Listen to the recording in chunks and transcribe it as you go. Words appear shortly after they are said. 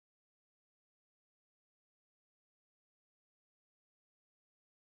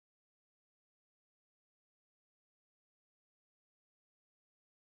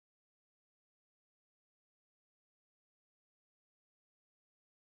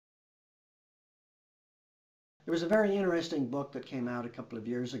There was a very interesting book that came out a couple of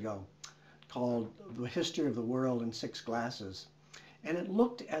years ago called The History of the World in Six Glasses. And it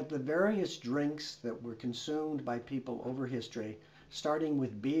looked at the various drinks that were consumed by people over history, starting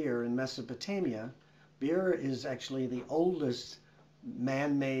with beer in Mesopotamia. Beer is actually the oldest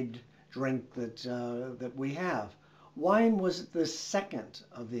man-made drink that we have. Wine was the second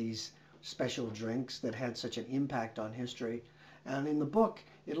of these special drinks that had such an impact on history. And in the book,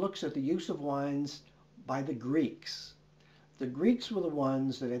 it looks at the use of wines by the Greeks. The Greeks were the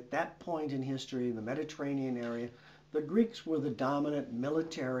ones that at that point in history, in the Mediterranean area, the Greeks were the dominant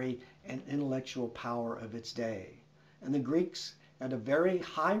military and intellectual power of its day. And the Greeks had a very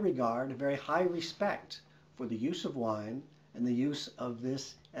high regard, a very high respect for the use of wine and the use of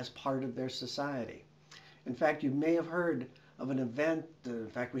this as part of their society. In fact, you may have heard of an event, in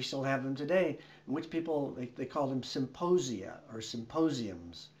fact we still have them today, in which people, they call them symposia or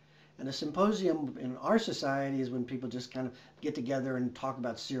symposiums. And a symposium in our society is when people just kind of get together and talk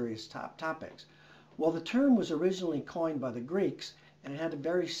about serious topics. Well, the term was originally coined by the Greeks, and it had a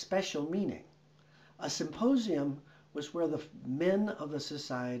very special meaning. A symposium was where the men of the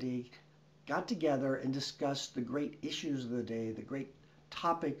society got together and discussed the great issues of the day, the great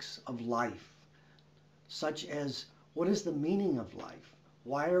topics of life, such as what is the meaning of life?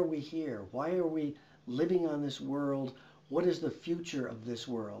 Why are we here? Why are we living on this world? What is the future of this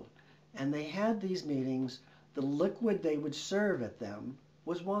world? And they had these meetings. The liquid they would serve at them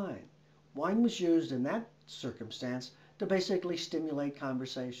was wine. Wine was used in that circumstance to basically stimulate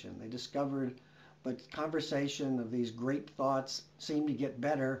conversation. They discovered that conversation of these great thoughts seemed to get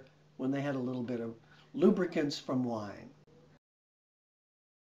better when they had a little bit of lubricants from wine.